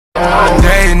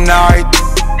Day and night,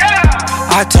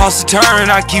 I toss and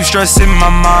turn, I keep stressing my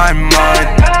mind.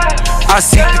 I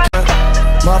seek the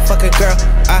motherfucking girl,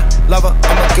 I love her,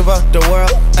 I'ma give her the world.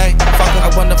 Ayy, fuck her,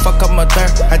 I wanna fuck up my third.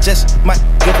 I just might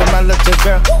give her my little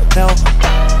girl. Hell,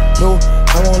 no,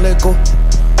 I won't let go.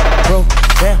 Bro,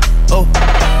 damn, oh,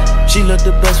 she look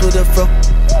the best with a fro.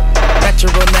 Natural,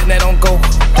 that don't go.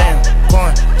 Damn,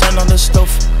 corn, turn on the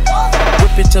stove.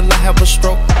 Whip it till I have a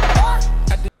stroke.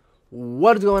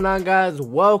 What is going on, guys?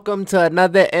 Welcome to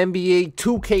another NBA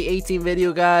 2K18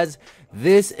 video, guys.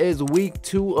 This is week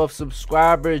 2 of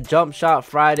subscriber jump shot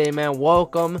Friday, man.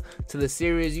 Welcome to the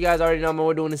series. You guys already know, man,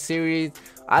 we're doing a series.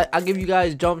 I give you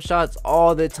guys jump shots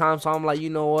all the time, so I'm like,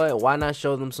 you know what, why not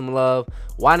show them some love?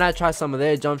 Why not try some of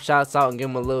their jump shots out and give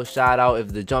them a little shout out if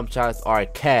the jump shots are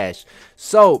cash?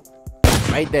 So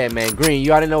right there, man, green,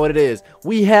 you already know what it is.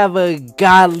 We have a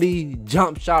godly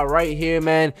jump shot right here,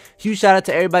 man. Huge shout out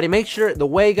to everybody. Make sure the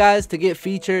way, guys, to get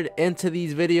featured into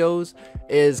these videos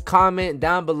is comment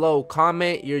down below.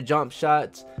 Comment your jump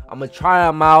shots. I'm gonna try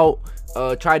them out,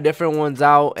 try different ones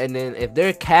out, and then if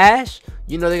they're cash,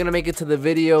 you know, they're gonna make it to the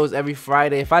videos every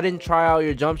Friday. If I didn't try out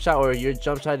your jump shot, or your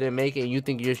jump shot didn't make it and you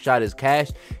think your shot is cash,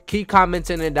 keep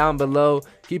commenting it down below,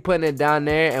 keep putting it down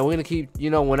there, and we're gonna keep, you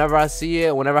know, whenever I see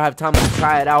it, whenever I have time to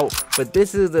try it out. But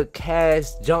this is a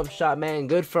cash jump shot, man,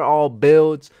 good for all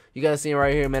builds. You guys see it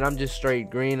right here, man. I'm just straight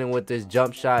greening with this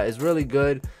jump shot. It's really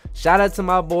good. Shout out to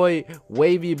my boy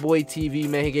Waveyy Boy TV,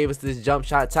 man. He gave us this jump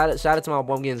shot. Shout out to my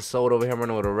boy. I'm getting sold over here. I'm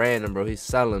running with a random, bro. He's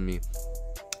selling me.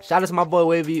 Shout out to my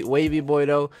boy Waveyy Boy,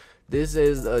 though. This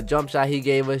is a jump shot he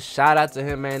gave us. Shout out to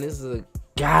him, man. This is a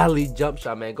golly jump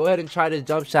shot, man. Go ahead and try this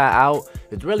jump shot out.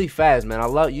 It's really fast, man.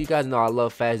 You guys know I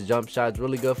love fast jump shots.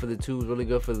 Really good for the 2s, really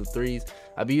good for the 3s.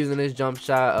 I've been using this jump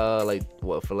shot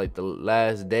for like the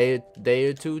last day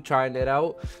or two, trying it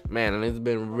out, man, and it's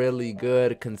been really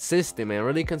good, consistent, man.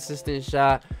 Really consistent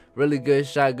shot, really good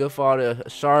shot, good for all the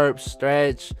sharp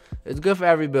stretch. It's good for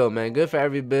every build, man. Good for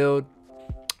every build.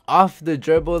 Off the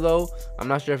dribble, though, I'm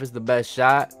not sure if it's the best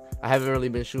shot. I haven't really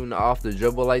been shooting off the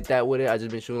dribble like that with it. I just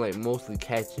been shooting like mostly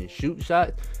catch and shoot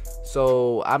shots.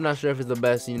 So I'm not sure if it's the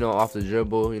best, you know, off the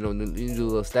dribble. You know, you do a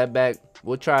little step back.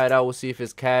 We'll try it out. We'll see if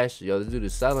it's cash. Yo, this dude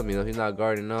is selling me, though. He's not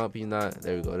guarding up. He's not.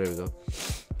 There we go. There we go.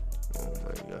 Oh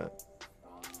my god.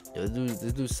 Yo,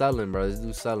 this dude's selling, bro. This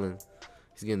dude's selling.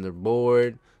 He's getting the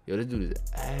board. Yo, this dude is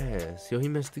ass. Yo, he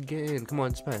missed again. Come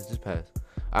on, just pass. Just pass.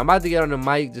 I'm about to get on the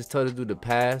mic. Just tell this dude to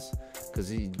pass, cause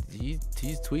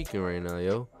he's tweaking right now,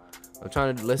 yo. I'm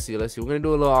trying to let's see. We're gonna do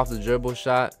a little off the dribble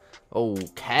shot. Oh,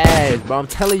 cash, bro. I'm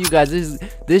telling you guys,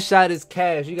 this shot is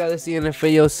cash. You gotta see it for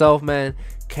yourself, man.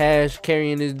 Cash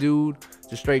carrying this dude.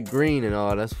 Just straight green and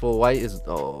all. That's full white. Is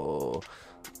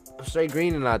straight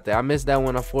green and out there. I missed that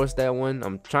one. I forced that one.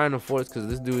 I'm trying to force because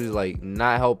this dude is like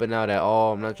not helping out at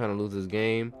all. I'm not trying to lose this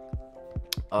game.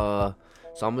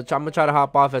 So I'm gonna try to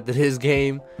hop off after this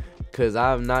game, because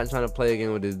I'm not trying to play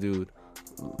again with this dude.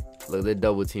 Look, they're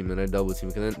double teaming.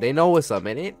 Because they know what's up,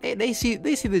 man. They see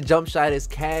the jump shot is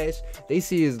cash. They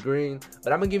see it's green.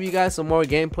 But I'm gonna give you guys some more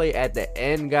gameplay at the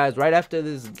end, guys. Right after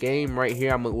this game right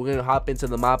here, we're gonna hop into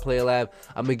the MyPlayer Lab.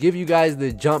 I'm gonna give you guys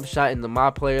the jump shot in the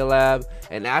MyPlayer Lab,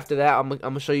 and after that, I'm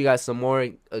gonna show you guys some more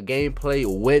gameplay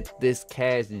with this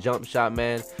cash jump shot,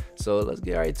 man. So let's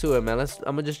get right to it, man. I'm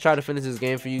gonna just try to finish this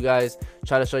game for you guys.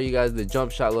 Try to show you guys the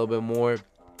jump shot a little bit more.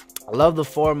 I love the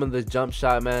form of the jump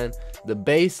shot, man. The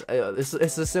base, it's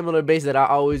a similar base that I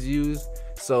always use.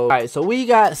 So, all right, so we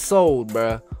got sold,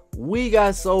 bruh. We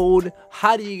got sold.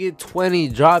 How do you get 20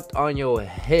 dropped on your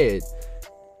head?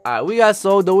 All right, we got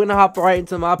sold, though. We're gonna hop right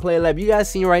into my play lab. You guys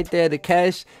seen right there the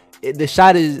cash. The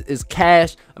shot is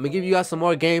cash. I'm gonna give you guys some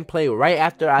more gameplay right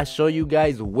after I show you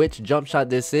guys which jump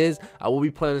shot this is. I will be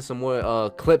playing some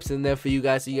more clips in there for you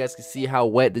guys, so you guys can see how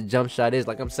wet the jump shot is.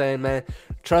 Like I'm saying, man,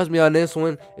 trust me on this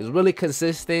one. It's really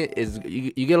consistent.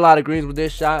 You get a lot of greens with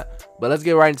this shot. But let's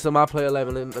get right into my play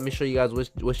 11. Let me show you guys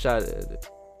which shot it is.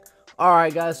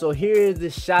 Alright, guys, so here is the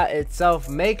shot itself.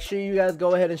 Make sure you guys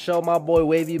go ahead and show my boy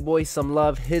Waveyy Boy some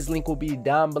love. His link will be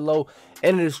down below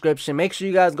in the description. Make sure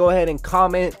you guys go ahead and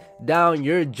comment down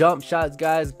your jump shots,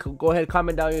 guys. Go ahead,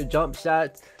 comment down your jump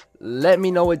shots. Let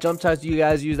me know what jump shots you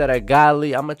guys use that are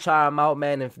godly. I'm gonna try them out,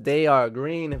 man. If they are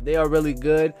green, if they are really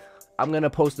good, I'm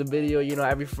gonna post a video. You know,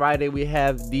 every Friday we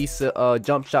have these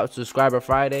jump shot subscriber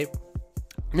Friday.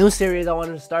 New series I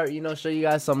wanted to start, you know, show you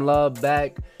guys some love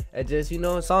back. and just, you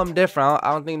know, something different.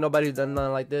 I don't think nobody's done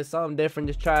nothing like this. Something different,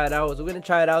 just try it out. So we're gonna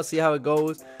try it out, see how it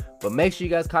goes. But make sure you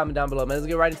guys comment down below, man. Let's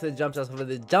get right into the jump shots. For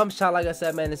the jump shot, like I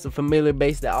said, man, it's a familiar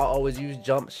base that I'll always use.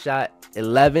 Jump shot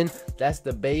 11. That's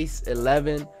the base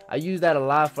 11. I use that a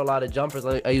lot for a lot of jumpers.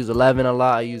 I use 11 a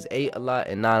lot. I use 8 a lot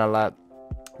and 9 a lot.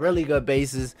 Really good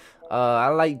bases. I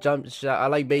like jump shot. I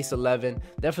like base 11.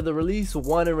 Then for the release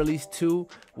 1 and release 2,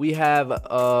 we have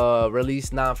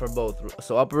release 9 for both.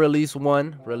 So upper release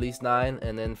 1, release 9,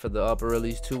 and then for the upper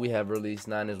release 2, we have release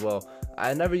 9 as well.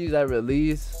 I never use that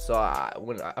release, so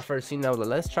when I first seen it, I was like,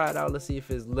 let's try it out, let's see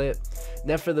if it's lit.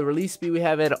 Then for the release speed, we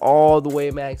have it all the way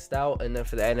maxed out, and then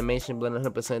for the animation blend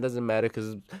 100%, it doesn't matter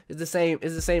because it's the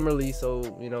same release,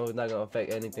 so you know it's not gonna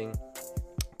affect anything.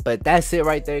 But that's it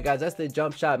right there, guys. That's the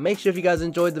jump shot. Make sure if you guys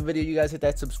enjoyed the video, you guys hit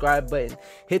that subscribe button,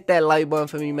 hit that like button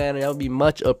for me, man, and that would be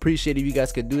much appreciated if you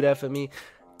guys could do that for me.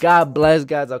 God bless,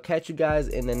 guys. I'll catch you guys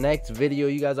in the next video.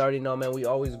 You guys already know, man, we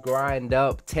always grind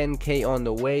up. 10K on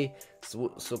the way.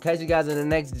 So catch you guys in the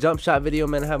next jump shot video,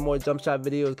 man. I have more jump shot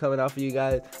videos coming out for you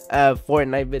guys.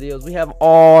 Fortnite videos. We have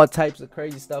all types of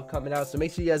crazy stuff coming out. So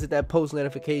make sure you guys hit that post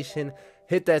notification.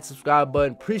 Hit that subscribe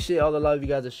button. Appreciate all the love you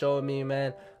guys are showing me,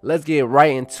 man. Let's get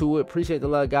right into it. Appreciate the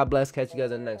love. God bless. Catch you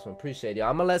guys in the next one. Appreciate y'all.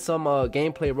 I'm gonna let some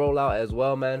gameplay roll out as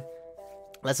well, man.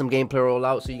 Let some gameplay roll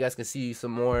out so you guys can see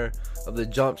some more of the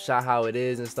jump shot, how it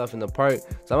is and stuff in the park.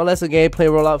 So I'm gonna let some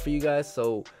gameplay roll out for you guys.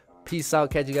 So peace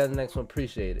out. Catch you guys in the next one.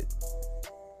 Appreciate it.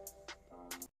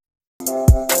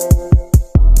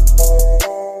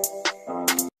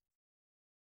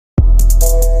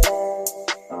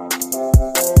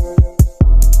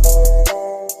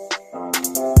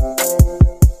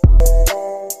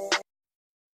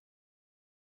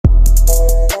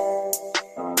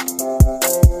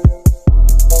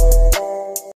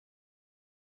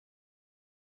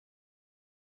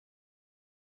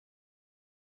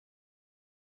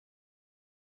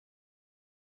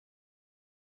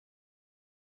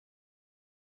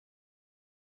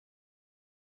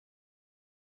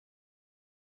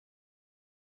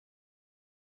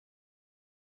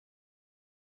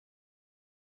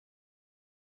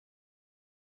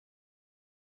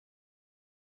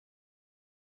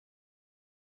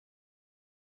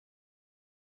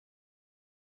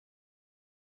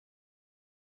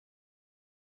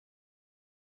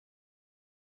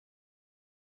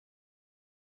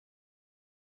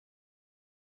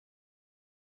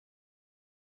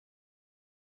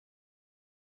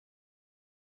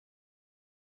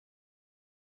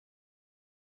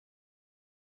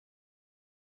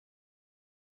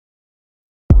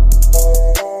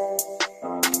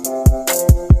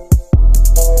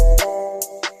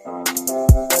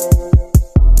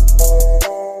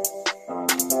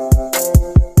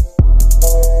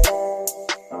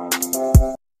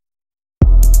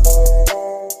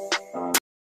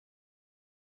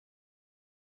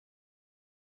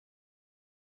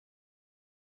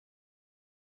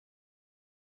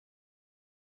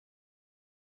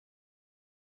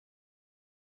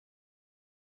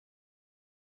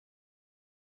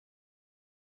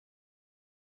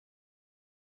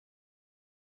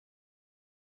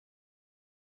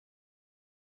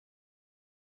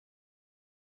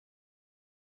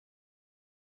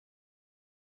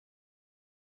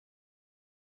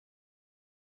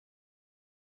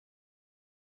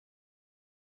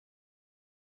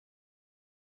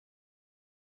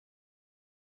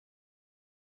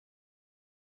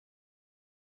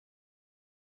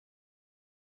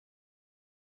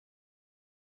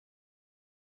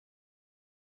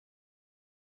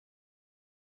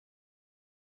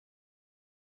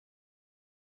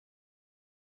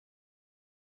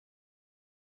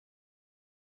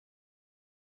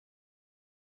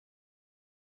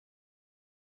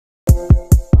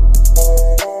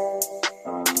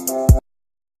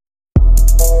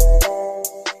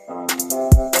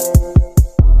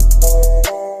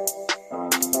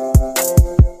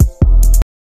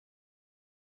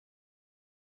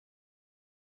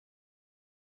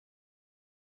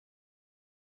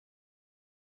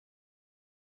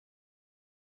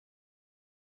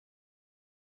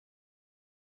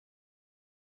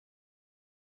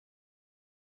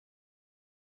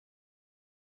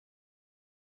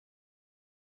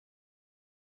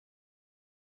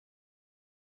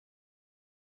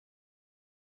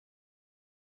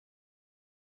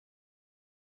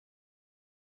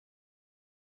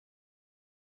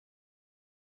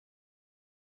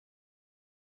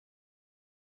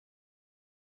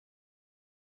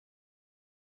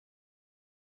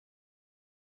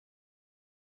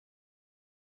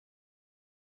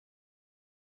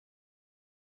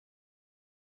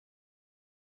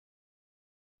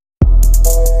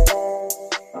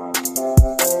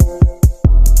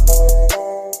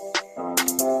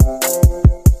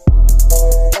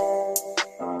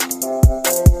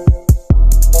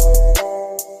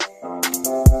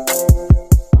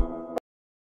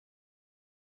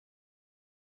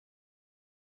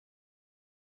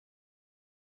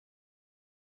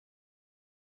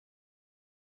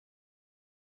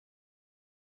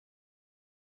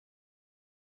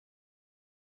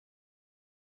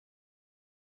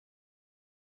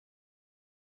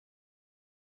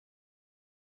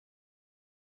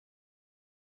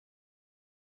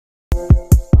 out.